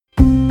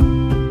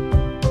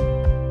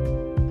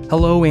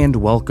Hello and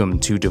welcome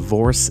to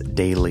Divorce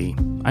Daily.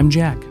 I'm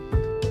Jack.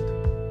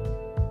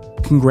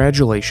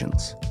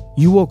 Congratulations.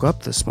 You woke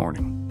up this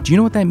morning. Do you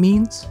know what that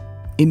means?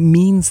 It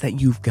means that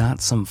you've got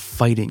some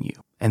fight in you,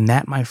 and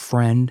that, my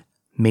friend,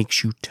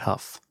 makes you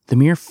tough. The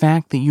mere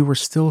fact that you were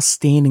still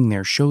standing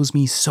there shows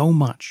me so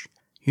much.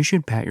 You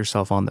should pat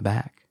yourself on the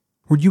back.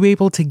 Were you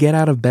able to get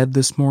out of bed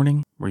this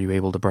morning? Were you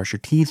able to brush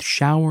your teeth,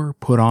 shower,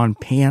 put on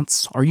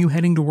pants? Are you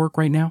heading to work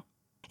right now?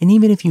 And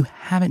even if you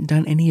haven't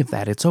done any of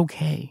that, it's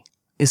okay.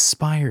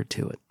 Aspire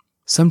to it.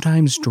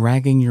 Sometimes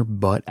dragging your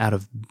butt out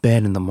of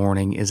bed in the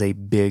morning is a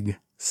big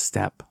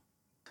step.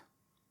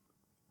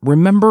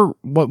 Remember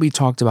what we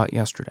talked about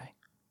yesterday.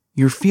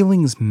 Your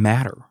feelings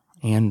matter,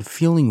 and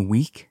feeling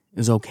weak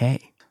is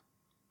okay.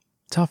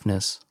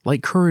 Toughness,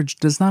 like courage,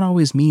 does not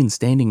always mean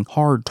standing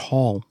hard,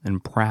 tall,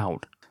 and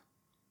proud.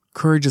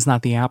 Courage is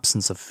not the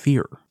absence of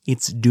fear.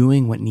 It's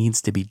doing what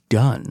needs to be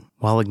done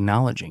while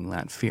acknowledging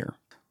that fear.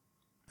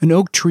 An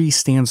oak tree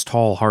stands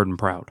tall, hard, and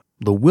proud.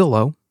 The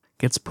willow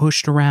gets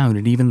pushed around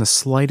at even the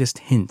slightest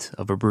hint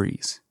of a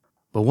breeze.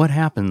 But what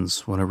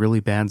happens when a really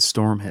bad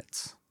storm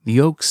hits? The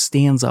oak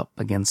stands up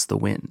against the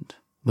wind.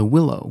 The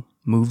willow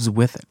moves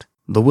with it.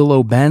 The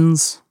willow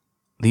bends.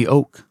 The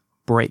oak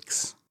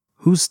breaks.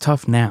 Who's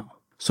tough now?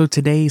 So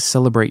today,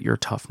 celebrate your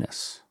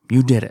toughness.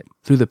 You did it.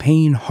 Through the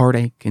pain,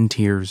 heartache, and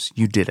tears,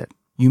 you did it.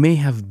 You may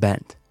have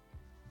bent,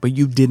 but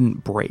you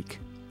didn't break.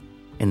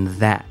 And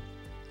that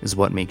is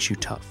what makes you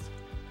tough.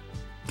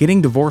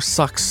 Getting divorced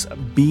sucks.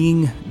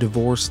 Being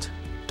divorced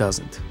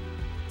doesn't.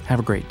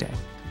 Have a great day.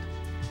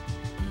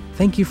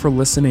 Thank you for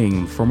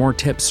listening. For more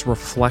tips,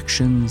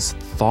 reflections,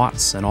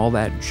 thoughts, and all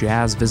that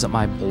jazz, visit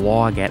my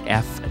blog at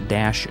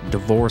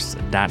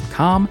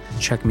f-divorce.com.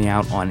 Check me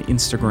out on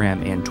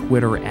Instagram and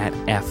Twitter at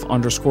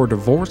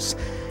f_divorce,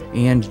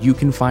 and you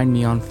can find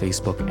me on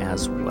Facebook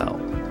as well.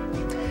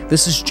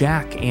 This is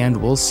Jack, and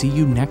we'll see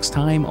you next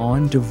time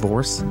on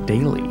Divorce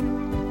Daily.